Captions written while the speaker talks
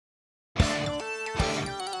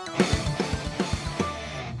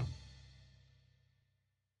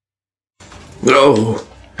No.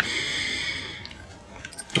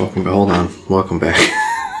 Welcome back. Hold on. Welcome back.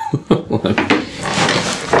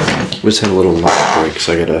 We just had a little lunch break,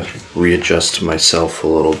 so I gotta readjust myself a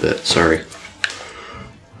little bit. Sorry.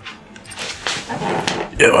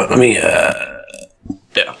 Yeah, let me, yeah.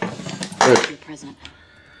 Your present.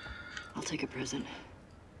 I'll take a present.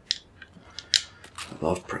 I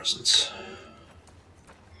love presents.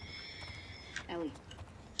 Ellie.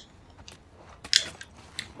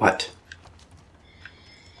 What?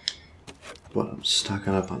 What? I'm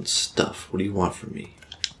stocking up on stuff. What do you want from me?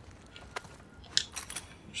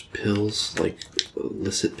 There's pills, like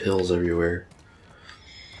illicit pills everywhere.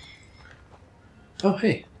 Oh,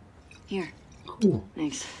 hey. Here. Cool.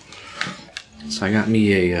 Thanks. So I got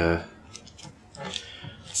me a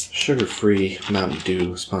sugar-free Mountain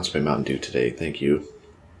Dew, sponsored by Mountain Dew today. Thank you.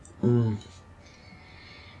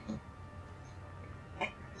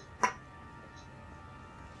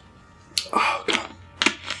 Oh, God.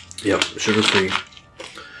 Yep, sugar-free.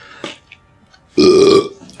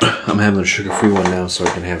 I'm having a sugar-free one now, so I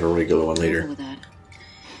can have a regular one later. With that.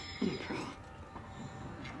 I'm a pro.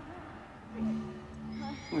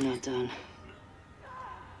 We're not done.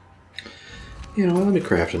 You know, let me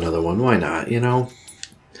craft another one. Why not, you know?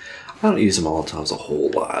 I don't use the Molotovs a whole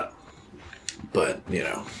lot. But, you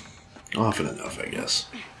know, often enough, I guess.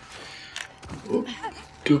 Oh,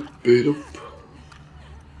 We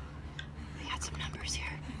got some numbers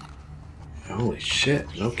here. holy shit,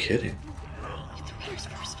 no kidding. Get the readers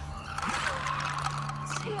first.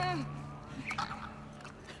 Let's see.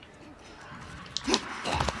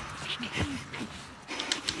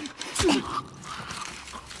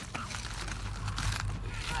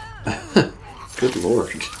 Good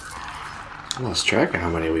lord. I lost track of how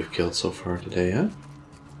many we've killed so far today, huh?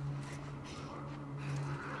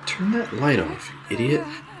 Turn that light off, you idiot.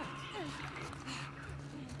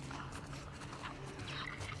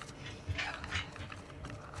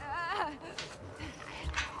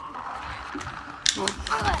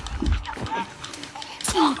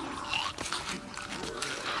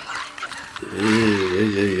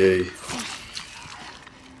 Hey.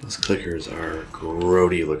 Those clickers are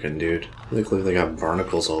grody looking, dude. They look like they got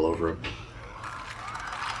barnacles all over them.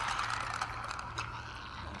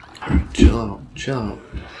 Alright, chill out.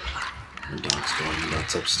 My dog's going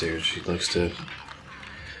nuts upstairs. She likes to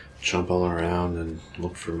jump all around and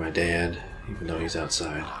look for my dad, even though he's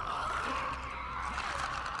outside.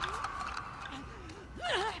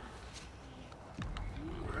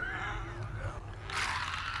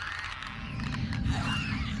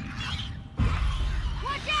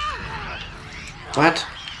 What?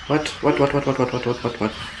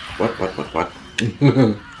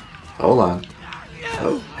 Hold on.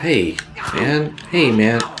 Oh, hey, man.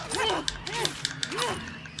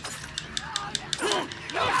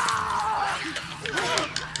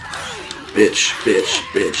 Bitch.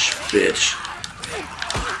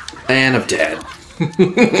 And I'm dead.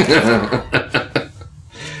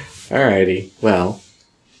 Alrighty, well.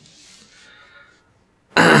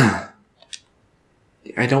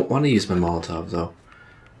 I don't want to use my Molotov, though.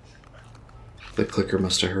 The clicker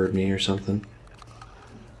must have heard me or something.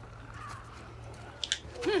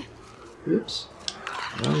 Oops.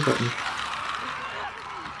 Wrong button.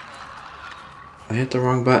 I hit the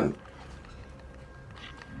wrong button.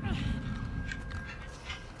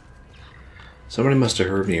 Somebody must have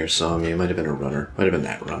heard me or saw me. It might have been a runner. Might have been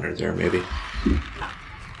that runner there, maybe.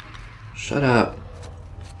 Shut up.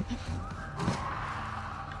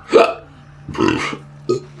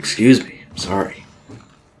 Excuse me. I'm sorry.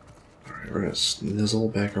 Alright, we're gonna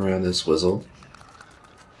snizzle back around this whizzle.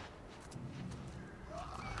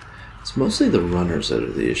 It's mostly the runners that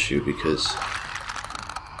are the issue because...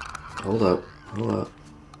 Hold up.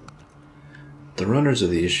 The runners are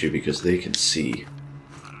the issue because they can see.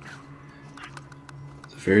 At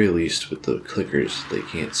the very least, with the clickers, they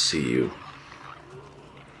can't see you.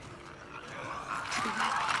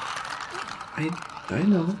 I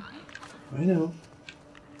know. You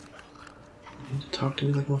need to talk to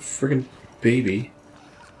me like I'm a friggin' baby.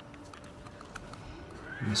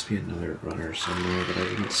 There must be another runner somewhere that I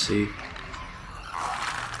didn't see.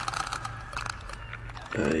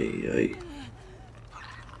 Aye.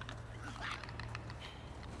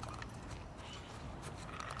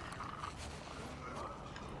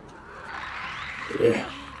 Yeah.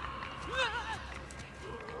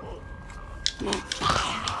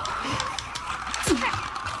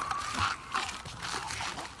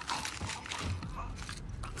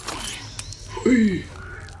 Whee.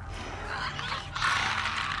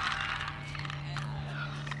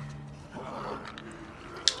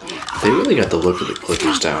 They really got the look of the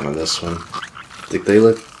clickers down on this one. Like they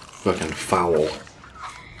look fucking foul.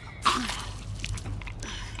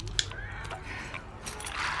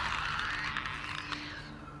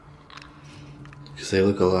 Because they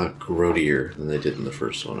look a lot grodier than they did in the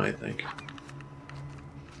first one, I think.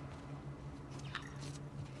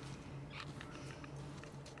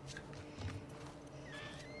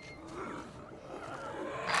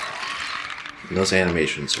 And those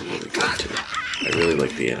animations are really good too. I really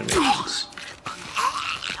like the animations.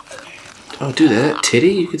 Oh, dude, that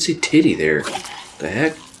titty? You can see titty there. The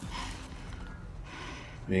heck?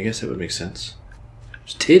 I mean, I guess that would make sense.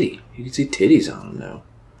 There's titty. You can see titties on them now.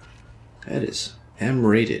 That is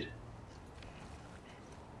M-rated.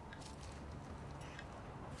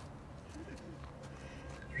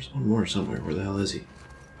 There's one more somewhere. Where the hell is he?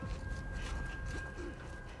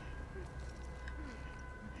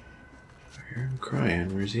 I hear him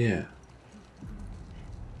crying. Where's he at?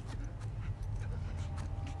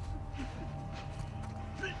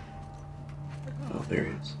 Oh, there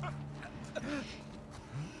he is.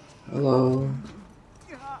 Hello.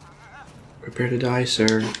 Prepare to die,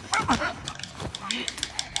 sir.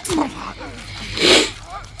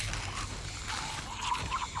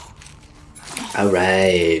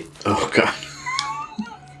 Alright. Oh, God.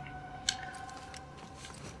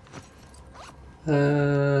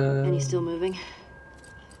 And he's still moving?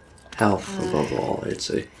 Health above all, I'd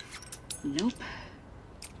say. Nope.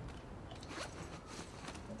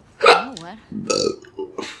 You know what?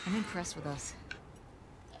 I'm impressed with us.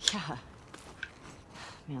 Yeah.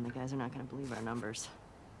 Man, the guys are not gonna believe our numbers.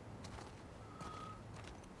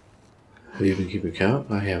 Have you been keeping count?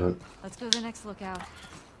 I haven't. Let's go to the next lookout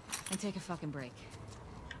and take a fucking break.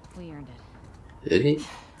 We earned it. Did he?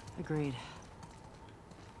 Agreed.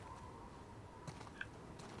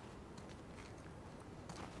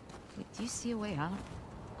 Wait, do you see a way out?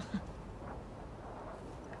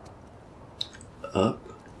 Up.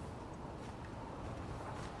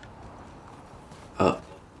 Up.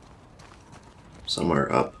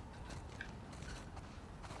 Somewhere up.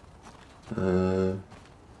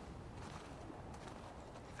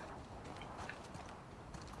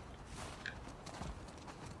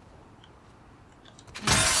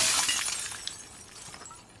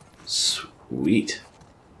 Sweet.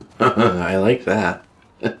 I like that.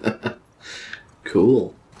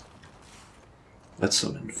 Cool. That's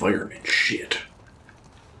some environment shit.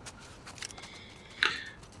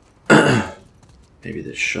 Maybe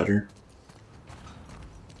this shutter.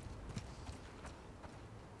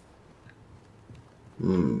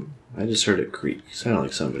 I just heard it creak. Sounded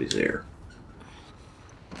like somebody's there.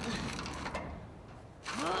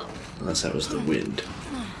 Unless that was the wind.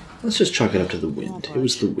 Let's just chalk it up to the wind. It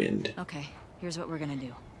was the wind. Okay, here's what we're gonna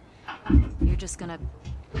do. You're just gonna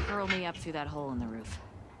hurl me up through that hole in the roof.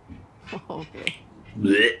 Okay.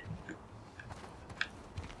 Blech.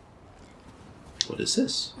 What is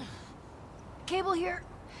this? Cable here.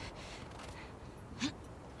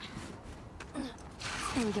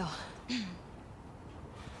 There we go.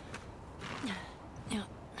 Yeah.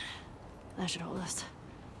 That should hold us.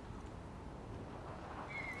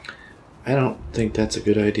 I don't think that's a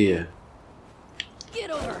good idea.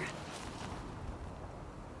 Get over.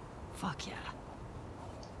 Fuck yeah.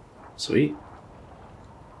 Sweet.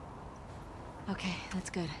 Okay, that's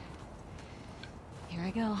good. Here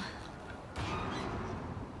I go.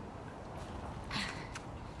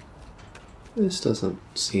 This doesn't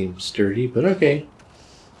seem sturdy, but okay.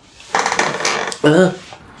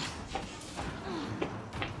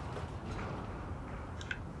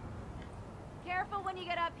 Careful when you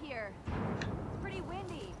get up here. It's pretty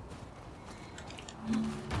windy.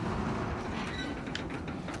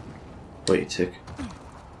 Wait, tick.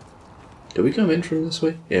 Did we come in from this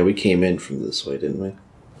way? Yeah, we came in from this way, didn't we?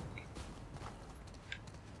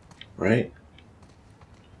 Right?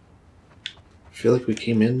 I feel like we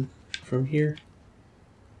came in from here.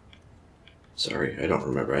 Sorry, I don't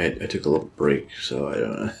remember. I took a little break, so I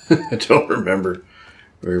don't I don't remember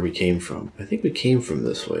where we came from. I think we came from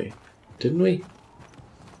this way, didn't we?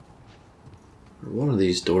 Or one of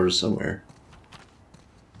these doors somewhere.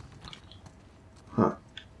 Huh.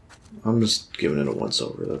 I'm just giving it a once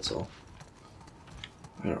over, that's all.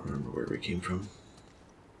 I don't remember where we came from.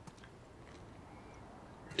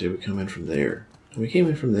 Or did we come in from there? We came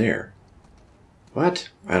in from there. What?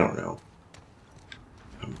 I don't know.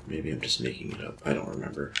 Maybe I'm just making it up. I don't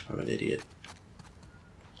remember. I'm an idiot.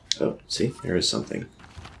 Oh, see? There is something.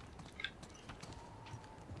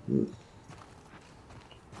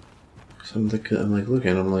 So I'm like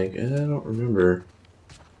looking, I'm like, I don't remember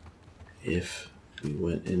if we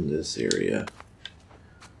went in this area.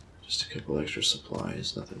 Just a couple extra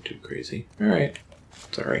supplies, nothing too crazy. Alright.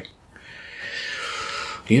 Sorry.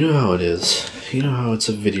 You know how it is. You know how it's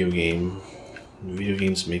a video game. Video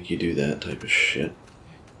games make you do that type of shit.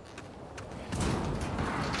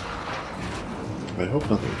 I hope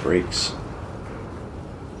nothing breaks.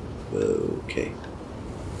 Okay.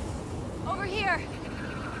 Over here.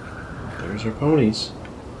 There's our ponies.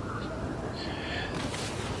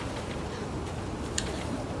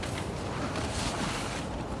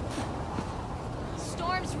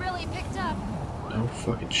 Storm's really picked up. No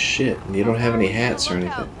fucking shit. And you don't have any hats or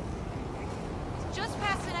anything. Just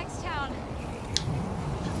past the next town.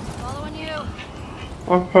 Following you.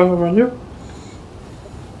 I'm following you.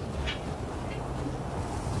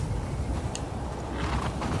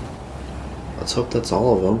 Let's hope that's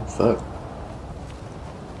all of them. Fuck.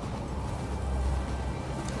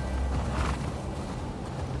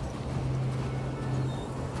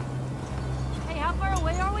 Hey, how far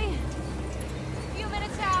away are we? A few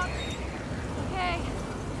minutes out. Okay.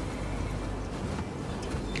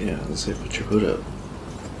 Yeah, let's say put your hood up.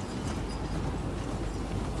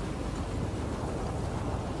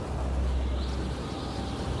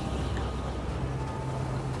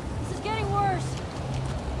 This is getting worse.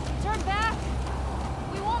 Turn back.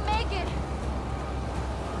 We won't make it.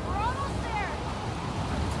 We're almost there.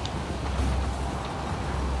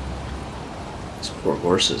 These poor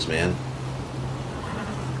horses, man.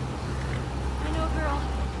 I know, girl.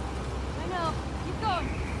 I know. Keep going.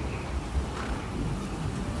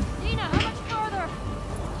 Dina, how much further?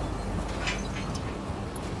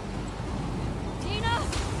 Dina?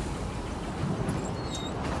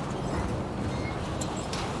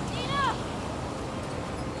 Dina?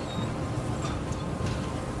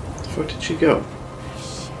 Where the fuck did she go?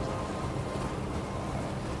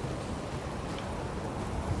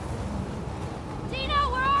 Dina,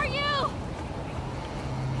 where are you?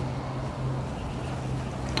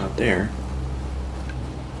 Not there.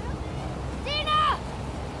 Dina!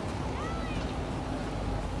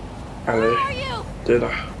 Where Ellie. are you? Did I?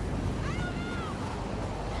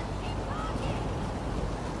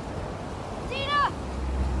 Dina!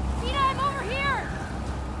 Dina, I'm over here!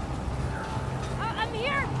 I'm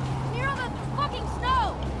here, near all the fucking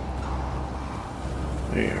snow!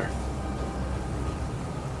 There you are.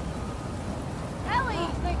 Ellie!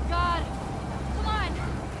 Oh, thank God! Come on,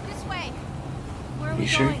 this way. Where are we You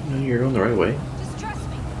sure? going? No, you're going the right way. Just trust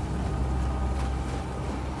me.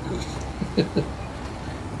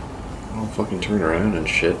 I'll fucking turn around and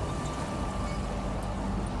shit.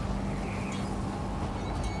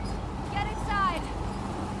 Get inside.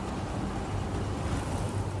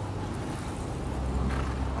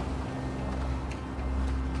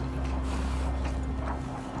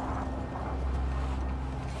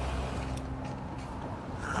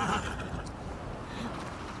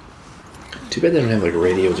 Too bad they don't have like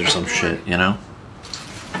radios or some shit, you know?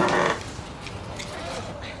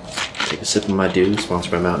 Take a sip of my dew,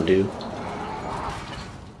 sponsored by Mountain Dew.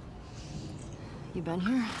 You been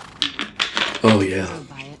here? Oh yeah. I'll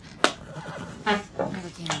buy it. Never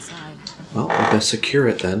came inside. Well, we best secure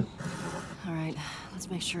it then. All right,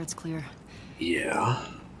 let's make sure it's clear. Yeah.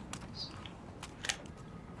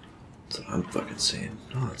 That's what I'm fucking saying.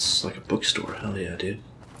 Oh, it's like a bookstore. Hell yeah, dude.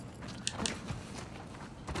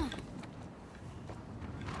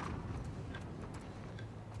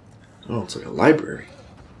 Oh, it's like a library.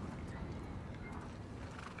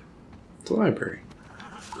 It's a library.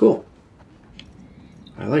 Cool.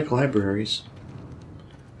 I like libraries.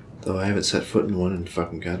 Though I haven't set foot in one in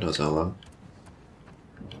fucking God knows how long.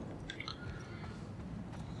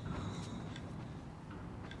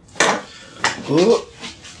 Oh!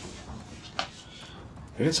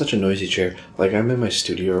 I got such a noisy chair. Like, I'm in my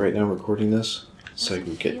studio right now recording this, so I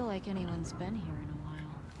can get... feel like anyone's been here in a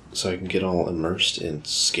while. So I can get all immersed and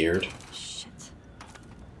scared. Shit.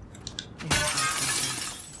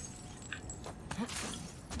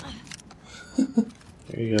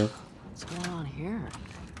 There you go. What's going on here?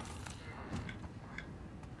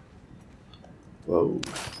 Whoa.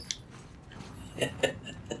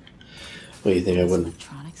 What, you think I wouldn't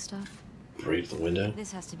Electronic stuff? break the window?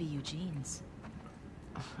 This has to be Eugene's.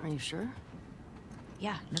 Are you sure?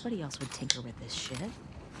 Yeah, nobody else would tinker with this shit.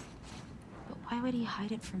 But why would he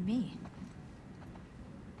hide it from me?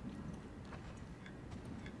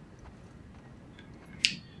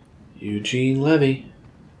 Eugene Levy.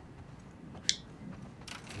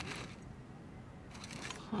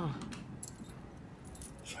 Huh.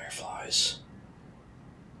 Fireflies.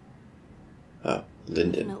 Oh,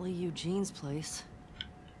 Linden. Definitely Eugene's place.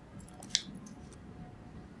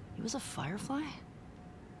 He was a firefly?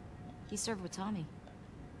 He served with Tommy.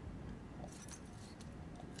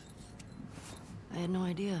 I had no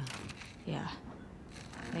idea. Yeah.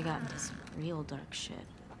 They got into some real dark shit.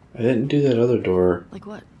 I didn't do that other door. Like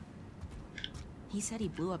what? He said he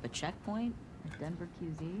blew up a checkpoint at Denver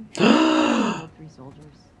QZ. Killed 3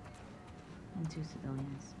 soldiers and 2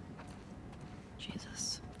 civilians.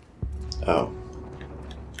 Jesus. Oh.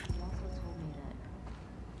 He also told me that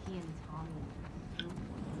he and Tommy.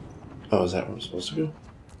 Oh, is that what I'm supposed to do?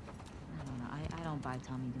 I don't know. I don't buy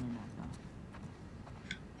Tommy doing that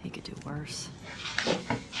though. He could do worse.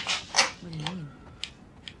 What do you mean?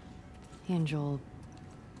 He and Joel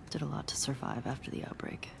did a lot to survive after the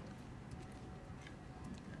outbreak.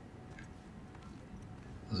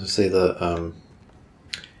 I was gonna say the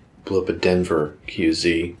blew up a Denver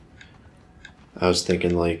QZ. I was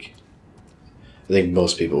thinking like, I think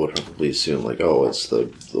most people would probably assume like, oh, it's the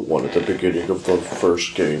one at the beginning of the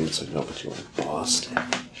first game. It's like, no, but you went to Boston.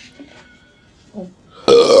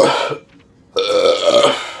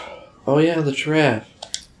 Oh yeah, the giraffe.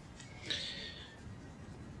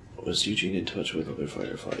 Was Eugene in touch with other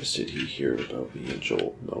fireflies? Did he hear about me and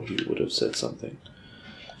Joel? No, he would have said something.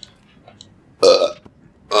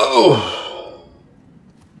 Oh!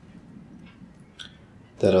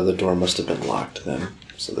 That other door must have been locked then.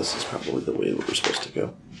 So this is probably the way we were supposed to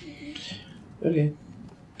go. Okay.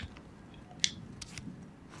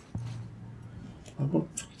 I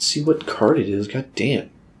want to see what card it is. God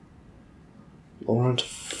damn. Laurent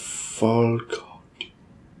Falcott.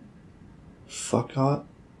 Fuckot?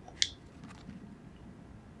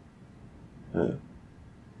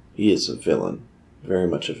 He is a villain. Very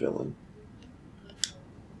much a villain.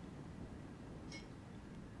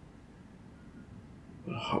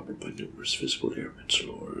 Harboured by numerous physical ailments,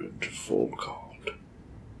 Laurent Falcott.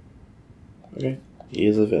 Okay, he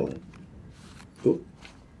is a villain. Cool.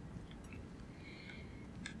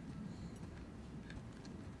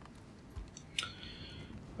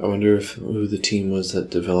 I wonder if who the team was that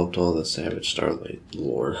developed all the Savage Starlight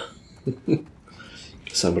lore.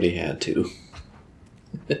 Somebody had to.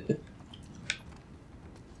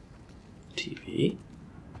 TV.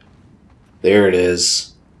 There it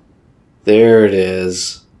is. There it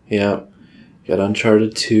is. Yep. Got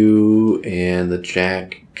Uncharted 2 and the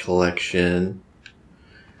Jack collection.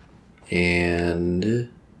 And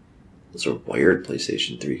those are wired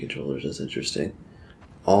PlayStation 3 controllers. That's interesting.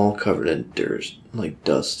 All covered in dirt, like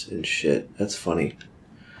dust and shit. That's funny.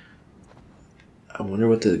 I wonder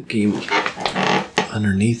what the game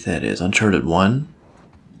underneath that is. Uncharted 1?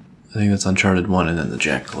 I think that's Uncharted 1 and then the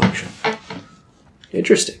Jack collection.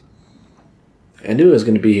 Interesting. I knew it was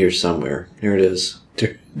going to be here somewhere. Here it is.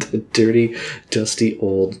 The dirty, dusty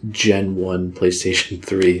old Gen 1 PlayStation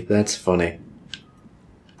 3. That's funny.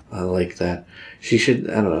 I like that. She should,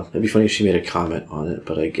 I don't know. It'd be funny if she made a comment on it,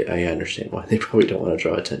 but I understand why. They probably don't want to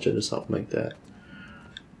draw attention to something like that.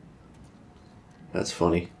 That's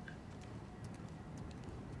funny.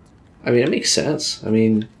 I mean, it makes sense. I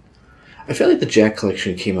mean, I feel like the Jack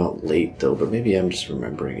collection came out late, though, but maybe I'm just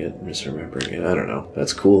remembering it. I don't know.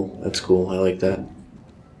 That's cool. That's cool. I like that.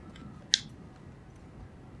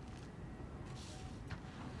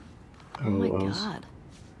 Oh my god.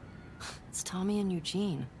 It's Tommy and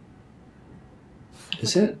Eugene.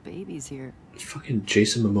 Is it? Babies here. Fucking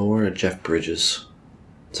Jason Momoa or Jeff Bridges.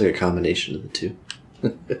 It's like a combination of the two.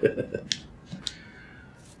 Lights.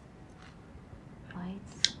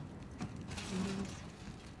 Windows.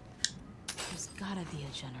 There's gotta be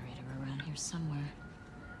a generator around here somewhere.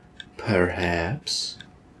 Perhaps.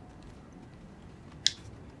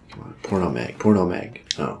 Come on, porno mag.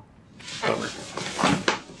 Oh, bummer.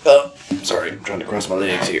 Oh, sorry, I'm trying to cross my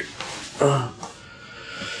legs here.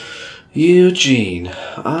 Eugene,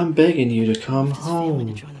 I'm begging you to come home.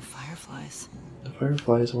 To join the Fireflies. The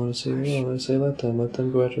Fireflies want to see the world. I say let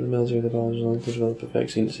them go after the military. The dollars and to develop a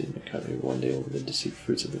vaccine to see the country one day over the deceitful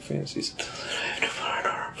fruits of their fantasies.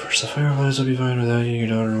 First, the Fireflies will be fine without you. Your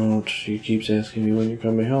daughter won't. She keeps asking me when you're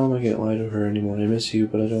coming home. I can't lie to her anymore. I miss you,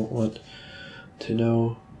 but I don't want to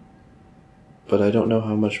know. But I don't know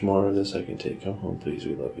how much more of this I can take. Come home, please.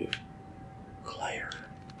 We love you. Claire.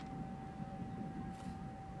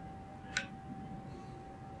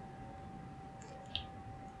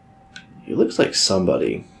 He looks like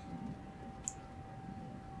somebody.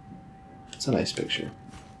 It's a nice picture.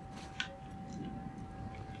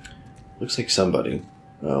 Looks like somebody.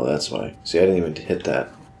 Oh, that's why. See, I didn't even hit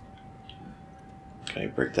that. Can I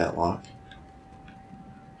break that lock?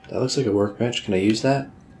 That looks like a workbench. Can I use that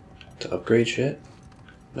to upgrade shit?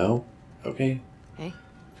 No? Okay. Hey,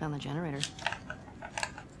 found the generator.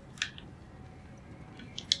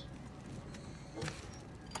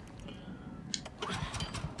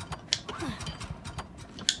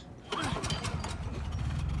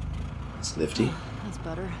 It's nifty. That's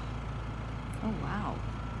better. Oh wow.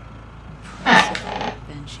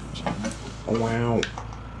 bench, Eugene. Oh, wow.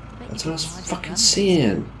 Bet That's you what I was can lodge a fucking gun.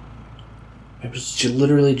 saying. I was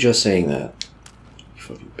literally just saying that. You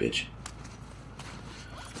fucking bitch.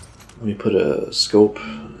 Let me put a scope,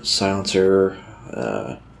 silencer,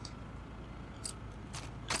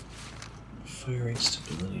 firing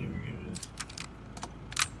stability.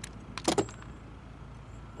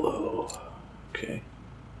 Whoa. Okay.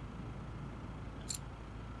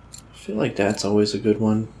 I feel like that's always a good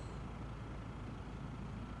one.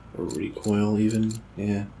 Or recoil, even.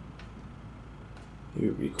 Yeah. Maybe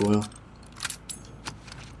recoil.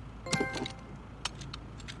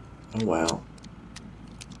 Oh, wow.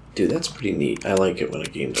 Dude, that's pretty neat. I like it when a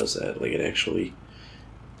game does that. Like, it actually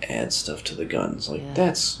adds stuff to the guns. Like, Yeah,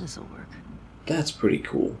 this'll work. that's pretty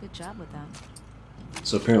cool. Good job with that.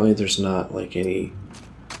 So apparently there's not, like, any,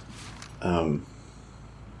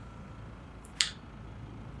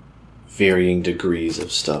 varying degrees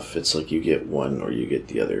of stuff. It's like you get one or you get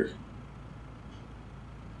the other.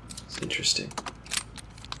 It's interesting.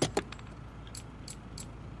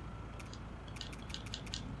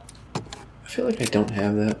 I feel like I don't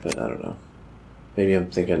have that, but I don't know. Maybe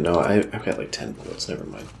I'm thinking, no, I've got like 10 bullets, never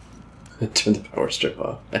mind. Turn the power strip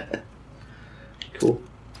off. Cool.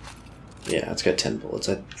 Yeah, it's got 10 bullets.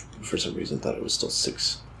 I, for some reason, thought it was still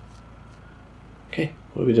 6. Okay,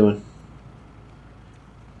 what are we doing?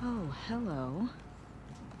 Oh, hello.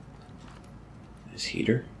 Is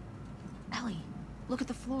heater? Ellie, look at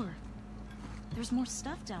the floor. There's more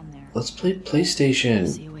stuff down there. Let's play PlayStation.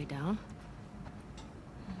 See a way down?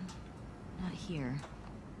 Not here.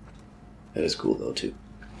 That is cool, though, too.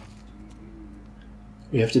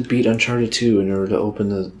 We have to beat Uncharted 2 in order to open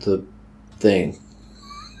the thing.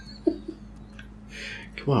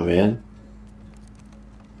 Come on, man.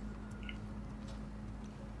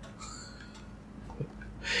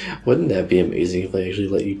 Wouldn't that be amazing if they actually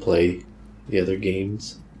let you play the other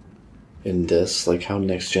games in this? Like, how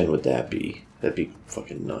next gen would that be? That'd be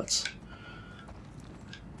fucking nuts.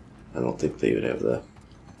 I don't think they would have that.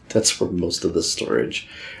 That's for most of the storage.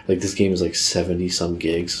 Like, this game is like 70 some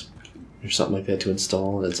gigs or something like that to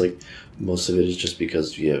install, and it's like most of it is just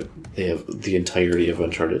because they have the entirety of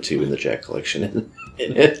Uncharted 2 in the Jack collection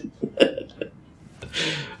in it.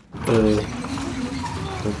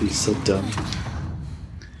 That'd be so dumb.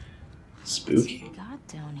 Spooky. What's he got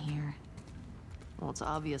down here? Well, it's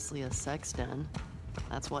obviously a sex den.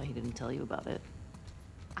 That's why he didn't tell you about it.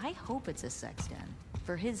 I hope it's a sex den.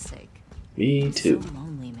 For his sake. Me He's too. so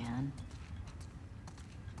lonely, man.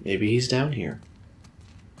 Maybe he's down here.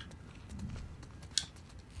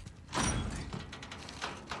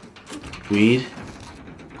 Weed?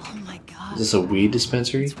 Oh my god. Is this a weed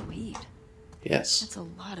dispensary? It's weed. Yes. That's a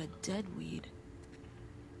lot of dead weed.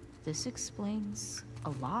 This explains a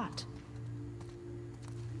lot.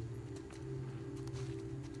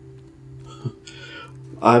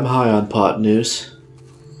 I'm high on Potenuse.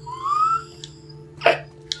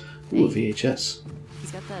 Ooh, Hey. VHS.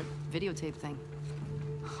 He's got that videotape thing.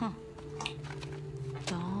 Huh.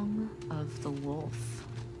 Dong of the Wolf.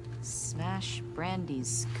 Smash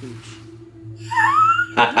Brandy's cooch.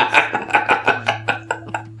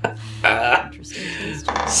 Interesting taste.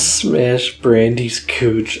 Jack. Smash Brandy's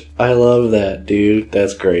cooch. I love that, dude.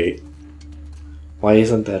 That's great. Why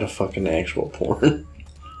isn't that a fucking actual porn?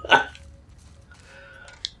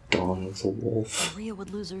 Dawn of the Wolf. Maria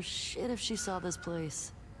would lose her shit if she saw this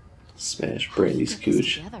place. Smash Brandy's How did you get this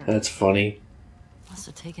cooch. together? That's funny. Must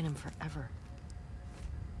have taken him forever.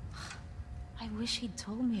 I wish he'd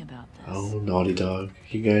told me about this. Oh, Naughty Dog.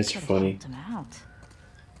 You guys are Could've funny. helped him out.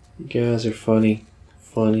 You guys are funny.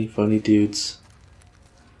 Funny, funny dudes.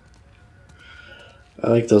 I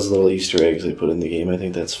like those little Easter eggs they put in the game. I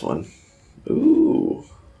think that's fun. Ooh.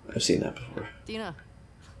 I've seen that before. Dina.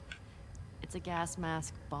 It's a gas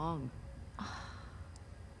mask bong.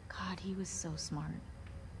 God, he was so smart.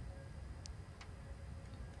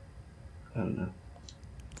 I don't know.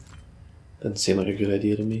 Doesn't seem like a good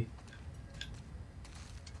idea to me.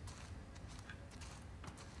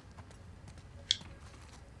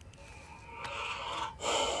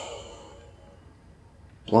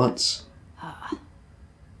 Blunts.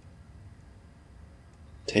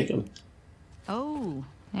 Take them. Oh,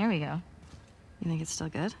 there we go. You think it's still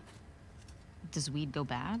good? Does weed go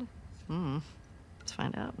bad? Let's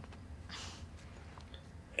find out.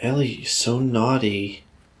 Ellie, you're so naughty.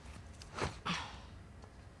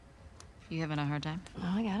 You having a hard time?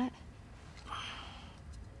 Oh, I got it.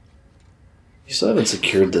 You still haven't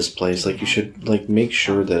secured this place. Like, you should, like, make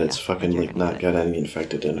sure that it's fucking, like, not got any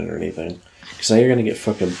infected in it or anything. Because now you're gonna get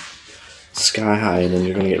fucking sky high and then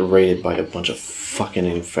you're gonna get raided by a bunch of fucking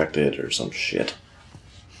infected or some shit.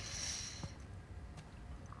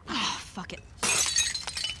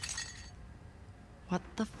 What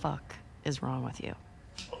the fuck is wrong with you?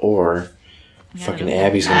 Or Yeah, fucking okay.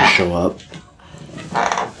 Abby's gonna show up.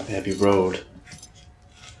 Abbey Road.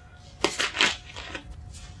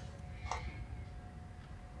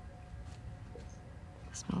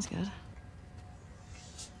 Smells good.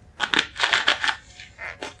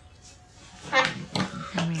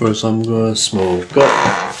 First I'm gonna smoke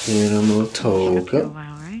up, then I'm gonna toke For a up.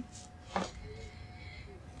 while, right?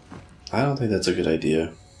 I don't think that's a good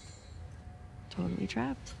idea. Totally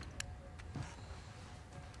trapped.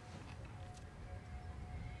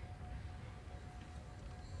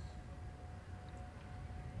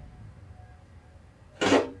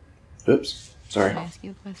 Oops, sorry. Can I ask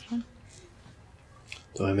you a question?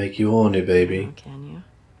 Do I make you horny, baby? Can you?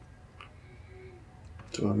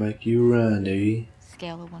 Do I make you randy?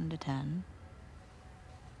 Scale of 1 to 10.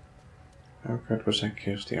 How good was that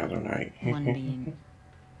kiss the other night? 1 being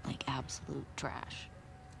like absolute trash,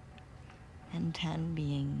 and 10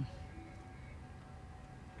 being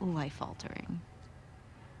life-altering.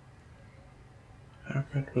 How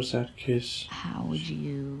good was that kiss? How would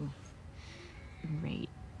you rate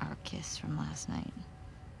our kiss from last night?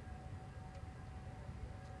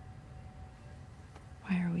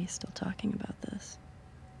 Why are we still talking about this?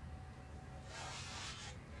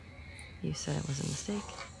 You said it was a mistake.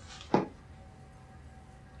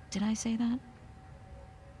 Did I say that?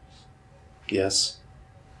 Yes.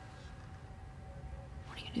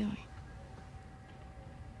 What are you doing?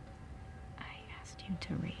 I asked you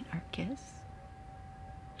to rate our kiss.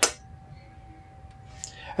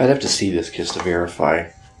 I'd have to see this kiss to verify.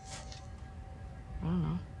 I don't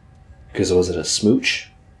know. Because was it a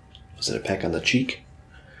smooch? Was it a peck on the cheek?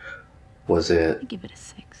 Was it I'd give it a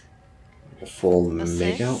 6. like a full A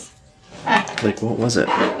makeout? 6? Like, what was it?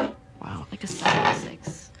 Wow. Like a solid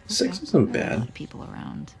 6. 6 Okay. isn't There are a lot bad. of people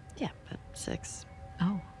around. Yeah, but 6.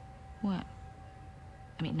 Oh, what?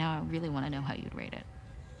 I mean, now I really want to know how you'd rate it.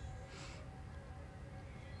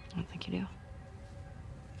 I don't think you do.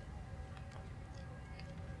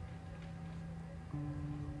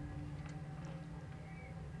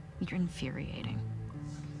 You're infuriating.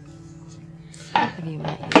 Have you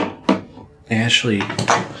met you? Ashley,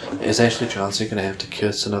 is Ashley Johnson gonna have to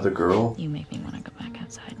kiss another girl? You make me want to go back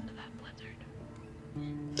outside into that blizzard.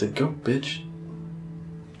 Then go, bitch.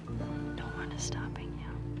 No one is stopping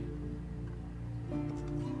you.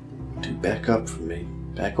 Dude, back up from me.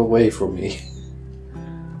 Back away from me.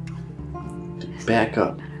 Dude, back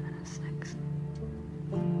up. Better than a 6.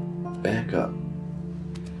 Back up.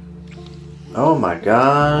 Oh my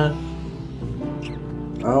god.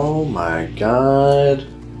 Oh my god.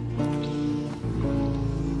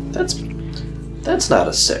 That's not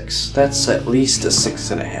a 6. That's at least a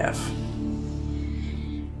 6.5.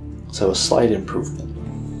 So a slight improvement.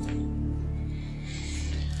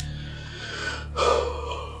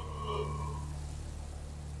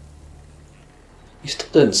 You still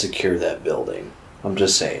didn't secure that building. I'm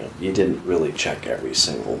just saying, you didn't really check every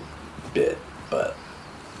single bit, but...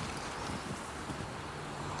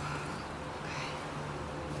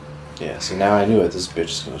 Yeah, see now I knew it, this bitch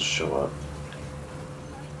is gonna show up.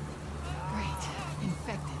 Right.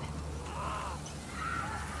 Infected.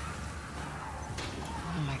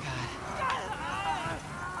 Oh my god.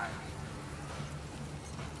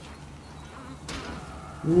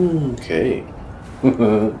 Okay.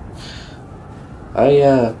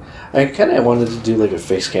 I kind of wanted to do like a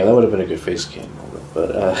face cam. That would have been a good face cam moment,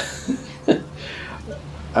 but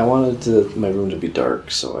I wanted my room to be dark,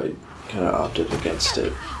 so I kind of opted against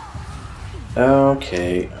it.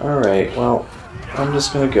 Okay, alright, well, I'm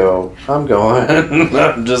just gonna go. I'm going.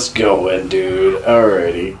 I'm just going, dude.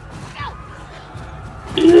 Alrighty.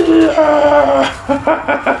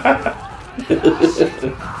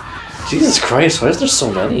 Jesus Christ, why is there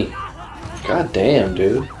so many? God damn,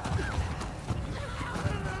 dude.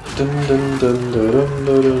 Dun dun dun dun dun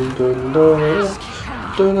dun dun dun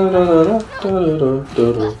dun dun dun dun dun dun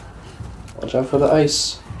dun. Watch out for the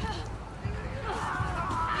ice.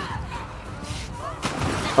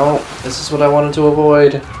 Oh, this is what I wanted to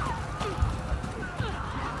avoid.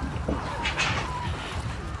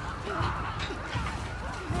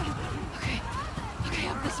 Okay,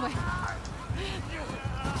 up this way.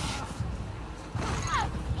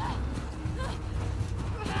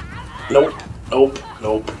 Nope, nope,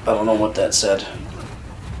 nope. I don't know what that said.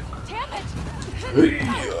 Damn it!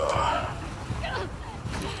 Hey-ya.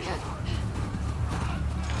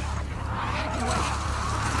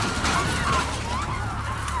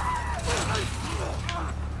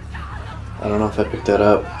 I don't know if I picked that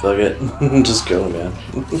up. Fuck it. Just go, man.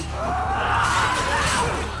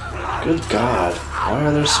 Good God. Why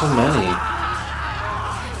are there so many?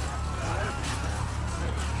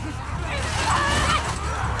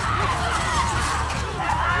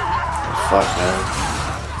 fuck, man.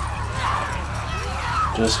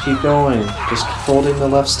 Just keep going. Just keep holding the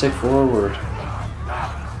left stick forward.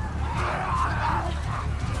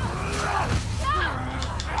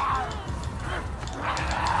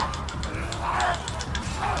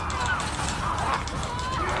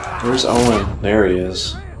 Where's Owen? There he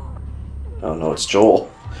is. Oh no, it's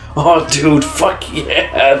Joel. Oh, dude, fuck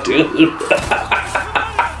yeah, dude.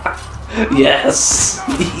 Yes!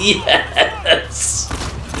 Yes!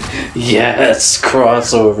 Yes!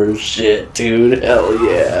 Crossover shit, dude. Hell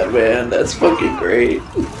yeah, man. That's fucking great.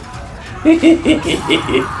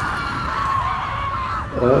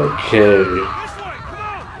 Okay.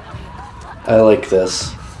 I like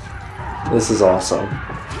this. This is awesome.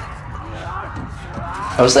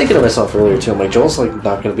 I was thinking to myself earlier too, I'm like, Joel's like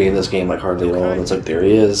not gonna be in this game like hardly at all, and it's like, there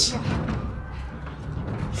he is.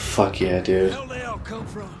 Fuck yeah, dude. Where they all come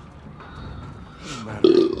from?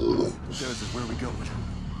 Where we going?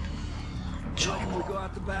 Joel. We go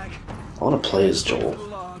out the back. I wanna play as Joel.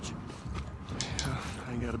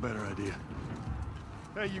 I ain't got a better idea.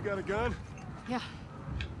 Hey, you got a gun? Yeah.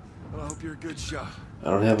 Well, I hope you're a good shot. I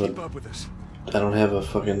don't have Keep up with us. a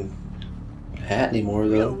fucking hat anymore We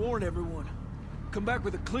gotta though. warn everyone. Come back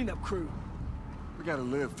with a cleanup crew. We gotta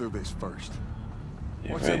live through this first.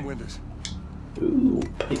 Yeah, What's right. in windows? Ooh,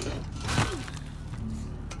 pipe.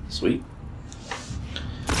 Sweet.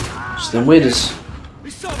 Just them windows.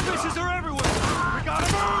 These son of bitches are everywhere. We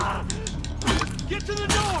gotta move. Get to the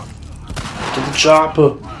door. To the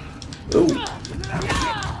chopper. Ooh.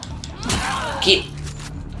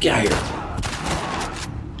 Get out of here.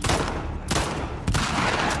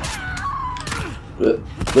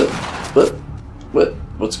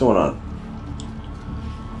 What's going on?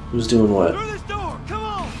 Who's doing what? Through this door. Come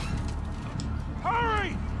on.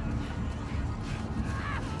 Hurry.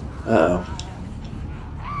 Uh-oh.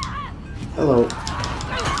 Hello.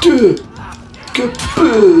 Here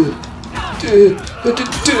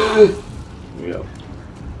we go.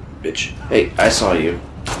 Bitch. Hey, I saw you.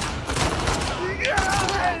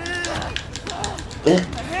 The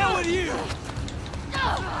hell with you.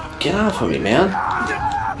 Get off of me, man.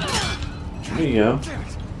 There you go. Damn it.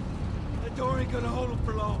 That door ain't gonna hold them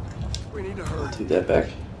for long. We need to hurry. Take that back.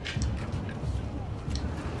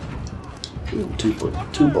 Ooh, two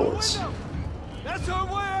bullets. That's our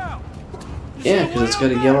way out. You Yeah, see because it's way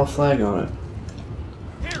got a out yellow flag on it.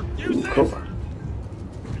 there? Here, use Ooh, this. crowbar.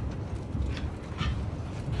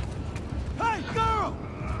 Hey, girl.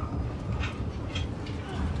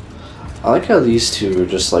 I like how these two are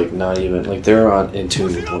just like not even like they're on in tune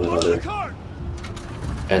with one Push it up another, the cart.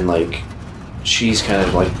 and like she's kind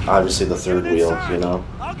of like obviously the third Get wheel, inside. you know.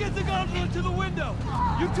 I'll get the gondola to the window.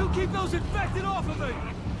 You two keep those infected off of me.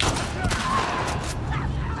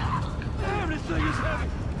 Damn, this thing is heavy.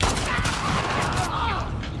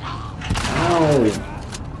 Ow!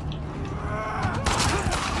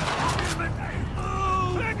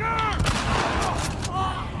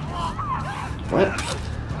 What?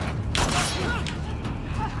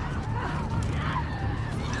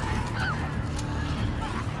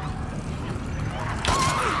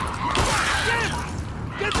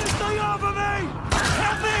 Get this thing off of me!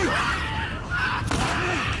 Help me!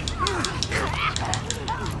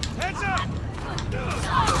 Heads up!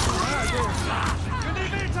 You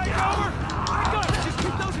need me to take over? I got it. Just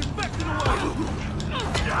keep those infected away.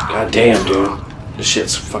 God damn, dude. This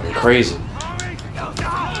shit's fucking crazy. Hurry!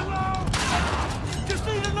 Just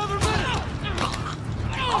need another minute.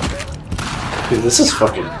 Dude, this is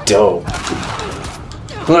fucking dope.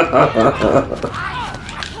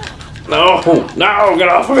 No! No! Get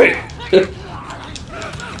off of me!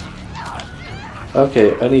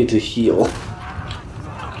 Okay, I need to heal.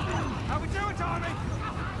 How we doing, Tommy?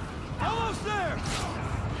 Almost there.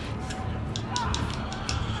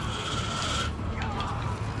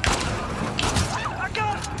 I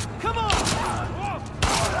got it. Come on.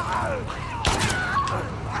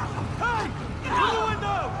 Hey, through the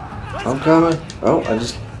window. Let's I'm coming. Oh, I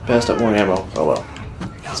just passed up more ammo. Oh well.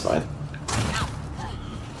 It's fine.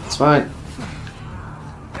 It's fine.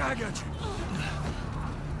 I got you.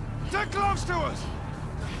 Get close to us.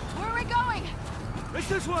 Where are we going? It's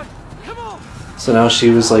this way. Come on. So now she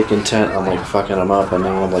was like intent on like fucking him up, and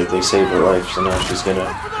now I'm like they saved her life, so now she's gonna.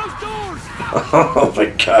 Open those doors. Oh my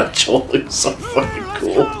god, Joel looks so fucking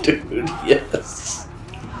cool, dude. Yes.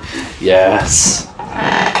 Yes.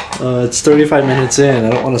 It's 35 minutes in. I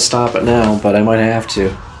don't want to stop it now, but I might have to.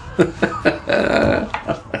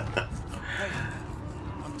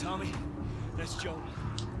 I'm Tommy. That's Joel.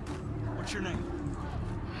 What's your name?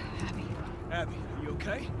 Abby. Abby. Are you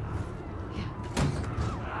okay?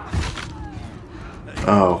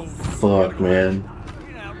 Oh, fuck, man.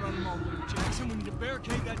 Get out, run them Jackson, we need to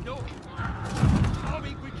barricade that door.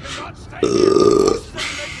 Tommy, we cannot stay here. What's the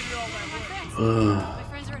making it all that way? My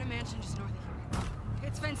friends are at a mansion just north of here.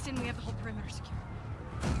 It's fenced in. We have the whole perimeter secure.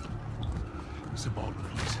 It's a Baldwin,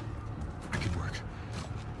 please. I can work.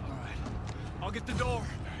 All right. I'll get the door. All right.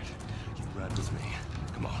 You ride with me.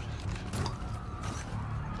 Come on.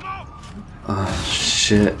 Come on! Oh,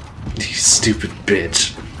 shit. You stupid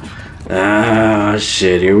bitch. Ah,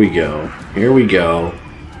 shit. Here we go. Here we go.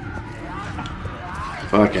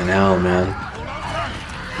 Fucking hell, man.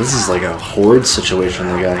 This is like a horde situation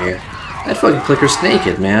they got here. That fucking clicker's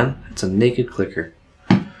naked, man. It's a naked clicker.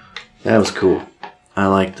 That was cool. I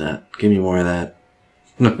like that. Give me more of that.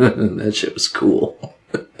 That shit was cool.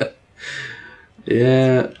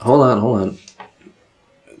 Yeah, hold on.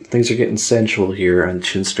 Things are getting sensual here on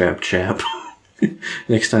Chinstrap Chap.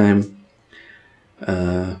 Next time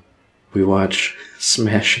we watch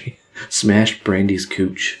Smash Brandy's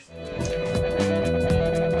Cooch.